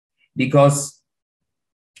Because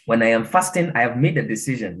when I am fasting, I have made a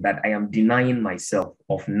decision that I am denying myself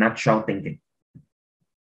of natural thinking.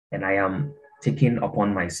 And I am taking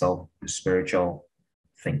upon myself spiritual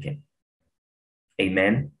thinking.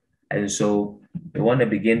 Amen. And so we want to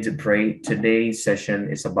begin to pray. Today's session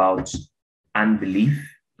is about unbelief.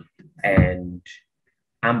 And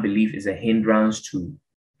unbelief is a hindrance to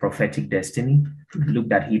prophetic destiny. We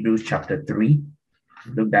looked at Hebrews chapter 3.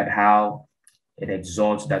 Looked at how it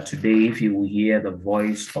exhorts that today, if you will hear the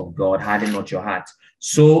voice of God, harden not your heart.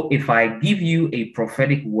 So if I give you a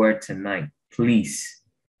prophetic word tonight, please,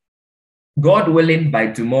 God willing, by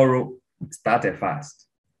tomorrow, start a fast.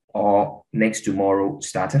 Or next tomorrow,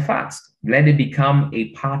 start a fast. Let it become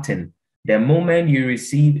a pattern. The moment you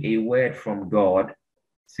receive a word from God,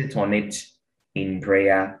 sit on it in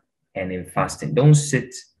prayer and in fasting. Don't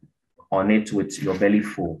sit on it with your belly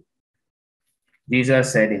full.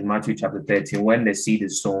 Jesus said in Matthew chapter 13, when the seed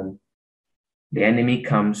is sown, the enemy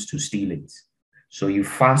comes to steal it. So you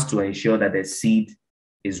fast to ensure that the seed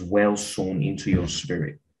is well sown into your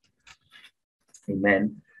spirit.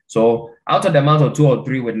 Amen. So out of the mouth of 2 or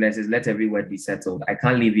 3 witnesses, let every word be settled. I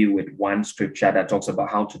can't leave you with one scripture that talks about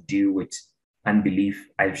how to deal with unbelief.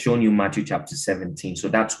 I've shown you Matthew chapter 17. So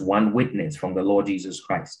that's one witness from the Lord Jesus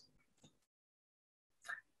Christ.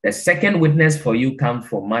 The second witness for you comes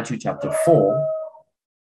from Matthew chapter 4,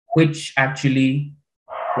 which actually,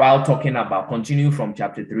 while talking about, continue from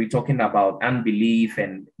chapter 3, talking about unbelief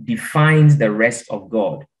and defines the rest of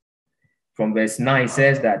God. From verse 9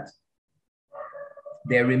 says that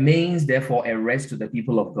there remains therefore a rest to the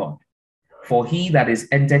people of God. For he that is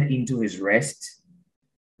entered into his rest,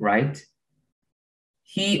 right?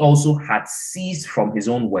 He also had ceased from his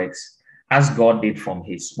own works as God did from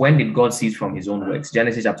his. When did God cease from his own works?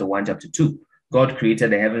 Genesis chapter 1, chapter 2. God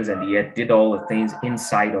created the heavens and the earth, did all the things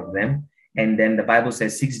inside of them. And then the Bible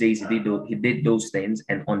says 6 days he did those things.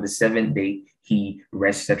 And on the 7th day, he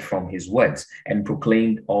rested from his works and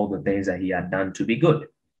proclaimed all the things that he had done to be good.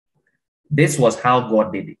 This was how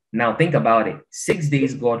God did it. Now think about it. 6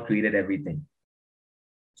 days, God created everything.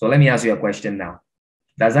 So let me ask you a question now.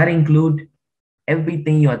 Does that include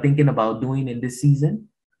everything you are thinking about doing in this season?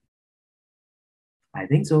 I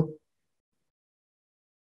think so.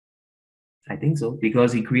 I think so.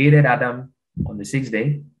 Because he created Adam on the 6th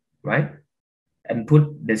day, right? And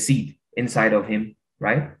put the seed inside of him,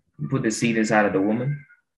 right? He put the seed inside of the woman.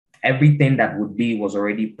 Everything that would be was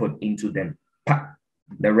already put into them.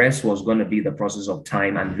 The rest was going to be the process of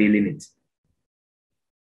time unveiling it.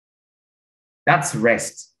 That's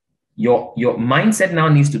rest. Your mindset now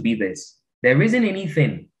needs to be this. There isn't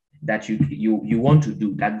anything that you want to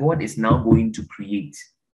do that God is now going to create.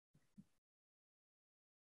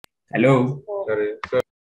 Hello? Sorry.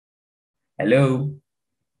 Hello?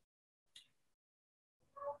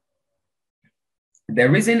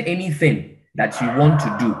 There isn't anything that you want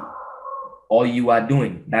to do or you are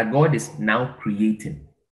doing that God is now creating.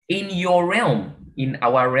 In your realm, in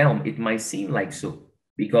our realm, it might seem like so.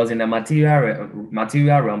 Because in the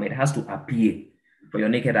material realm, it has to appear for your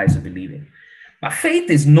naked eyes to believe it. But faith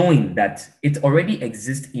is knowing that it already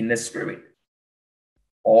exists in the spirit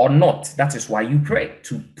or not. That is why you pray,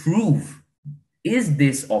 to prove, is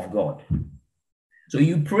this of God? So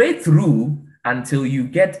you pray through until you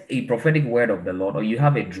get a prophetic word of the Lord, or you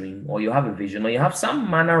have a dream, or you have a vision, or you have some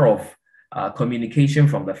manner of communication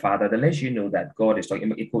from the Father that lets you know that God is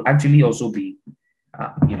talking. It could actually also be,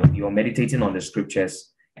 you're meditating on the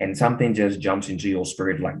scriptures and something just jumps into your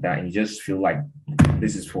spirit like that, and you just feel like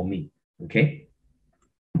this is for me. Okay.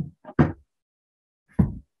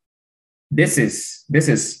 This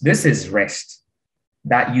is rest,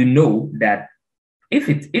 that you know that if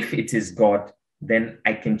it is God, then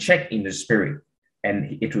I can check in the spirit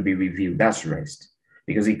and it will be revealed. That's rest,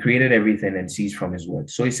 because he created everything and ceased from his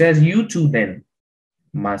works. So he says, you too then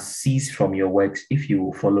must cease from your works if you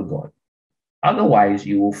will follow God. Otherwise,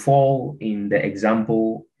 you will fall in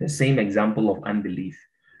the same example of unbelief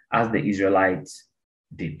as the Israelites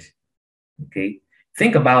did. Okay,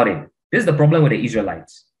 think about it. This is the problem with the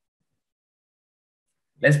Israelites.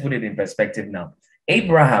 Let's put it in perspective now.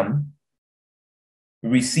 Abraham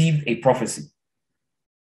received a prophecy.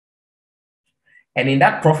 And in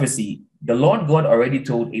that prophecy, the Lord God already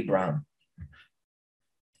told Abraham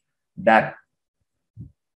that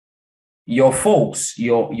your folks,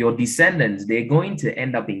 your descendants, they're going to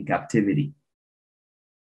end up in captivity.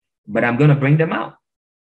 But I'm going to bring them out.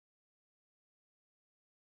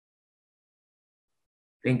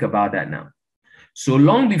 Think about that now. So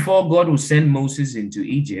long before God will send Moses into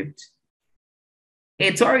Egypt,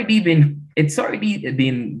 It's already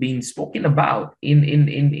been spoken about in the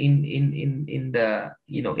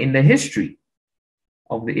in the history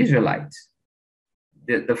of the Israelites.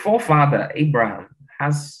 The forefather Abraham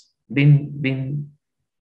has been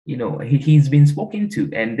he's been spoken to,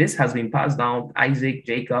 and this has been passed down, Isaac,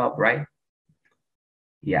 Jacob, right?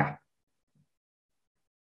 Yeah.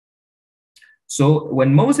 So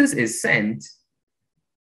when Moses is sent,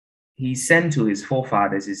 he's sent to his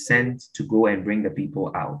forefathers, he's sent to go and bring the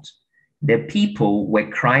people out. The people were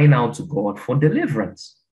crying out to God for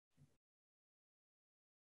deliverance.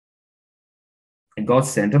 And God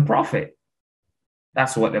sent a prophet.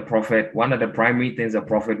 That's what the prophet, one of the primary things a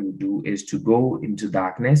prophet would do is to go into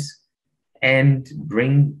darkness and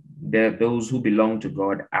bring those who belong to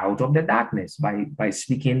God out of the darkness by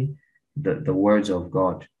speaking the words of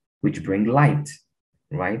God, which bring light,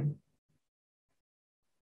 right?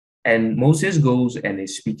 And Moses goes and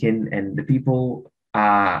is speaking, and the people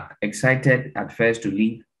are excited at first to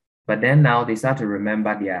leave, but then now they start to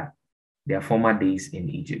remember their former days in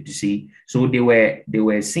Egypt. You see, so they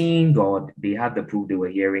were seeing God, they had the proof, they were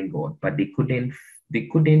hearing God, but they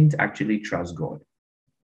couldn't actually trust God.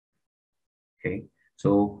 Okay,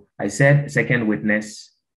 so I said second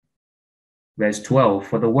witness, verse 12,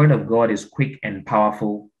 for the word of God is quick and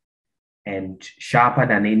powerful and sharper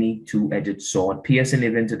than any two-edged sword, piercing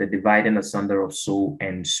even to the dividing asunder of soul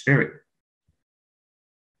and spirit,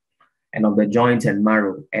 and of the joint and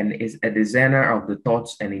marrow, and is a discerner of the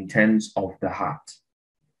thoughts and intents of the heart.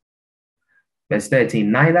 Verse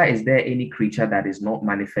 13, neither is there any creature that is not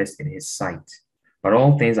manifest in his sight, but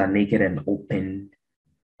all things are naked and open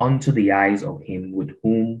unto the eyes of him with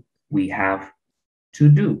whom we have to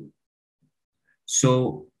do.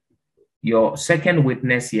 So your second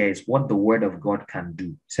witness here is what the word of God can do.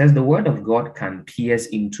 It says the word of God can pierce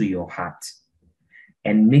into your heart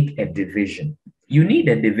and make a division. You need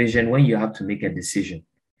a division when you have to make a decision.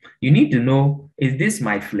 You need to know, is this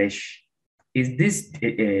my flesh? Is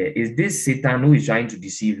this Satan who is trying to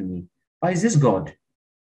deceive me? Or is this God? Do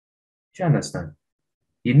you understand?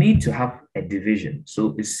 You need to have a division.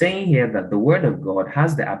 So it's saying here that the word of God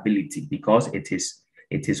has the ability, because it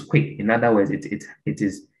is quick. In other words,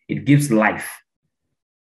 it gives life.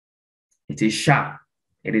 It is sharp.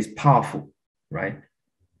 It is powerful, right?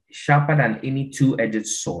 Sharper than any two-edged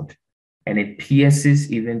sword, and it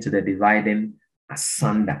pierces even to the dividing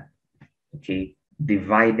asunder. Okay,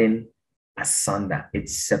 dividing asunder. It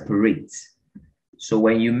separates. So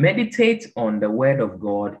when you meditate on the word of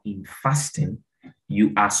God in fasting,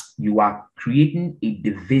 you are creating a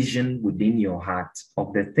division within your heart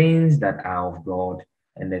of the things that are of God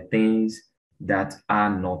and the things that are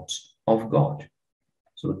not of God.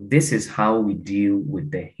 So this is how we deal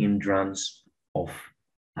with the hindrance of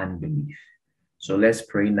unbelief. So let's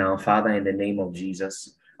pray now. Father, in the name of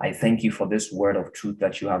Jesus, I thank you for this word of truth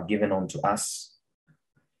that you have given unto us.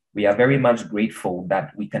 We are very much grateful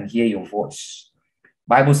that we can hear your voice.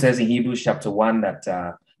 Bible says in Hebrews chapter 1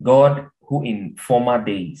 that God, who in former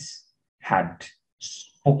days had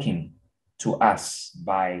spoken to us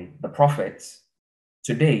by the prophets,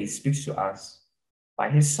 today speaks to us by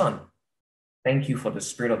his Son. Thank you for the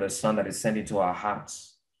Spirit of the Son that is sent into our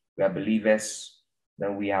hearts. We are believers,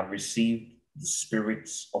 then we have received the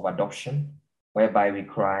spirits of adoption, whereby we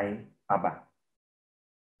cry, Abba,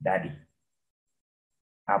 Daddy.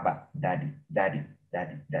 Abba, Daddy, Daddy,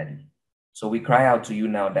 Daddy, Daddy. So we cry out to you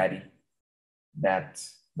now, Daddy, that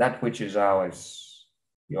which is ours,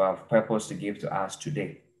 you have purpose to give to us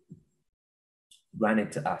today. Grant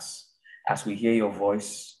it to us. As we hear your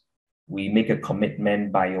voice, we make a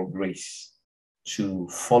commitment by your grace to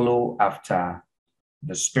follow after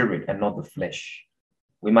the Spirit and not the flesh.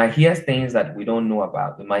 We might hear things that we don't know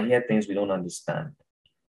about. We might hear things we don't understand.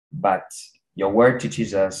 But your word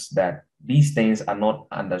teaches us that these things are not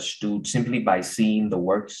understood simply by seeing the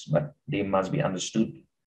works, but they must be understood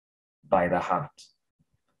by the heart.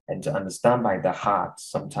 And to understand by the heart,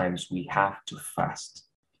 sometimes we have to fast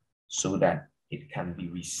so that it can be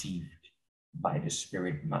received by the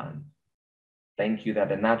Spirit man. Thank you that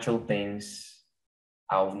the natural things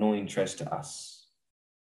are of no interest to us.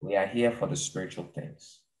 We are here for the spiritual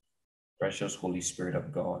things. Precious Holy Spirit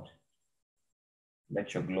of God,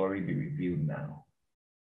 let your glory be revealed now.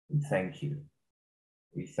 We thank you.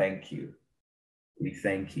 We thank you. We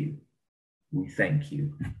thank you. We thank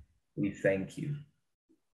you. We thank you.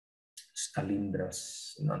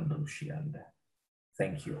 Stalindras Nandrushianda.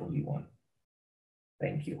 Thank you, Holy One.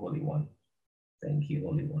 Thank you, Holy One. Thank you,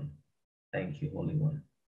 Holy One. Thank you, Holy One.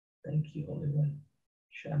 Thank you, Holy One.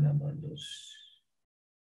 Shana Mandos.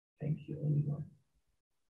 Thank you, Holy One.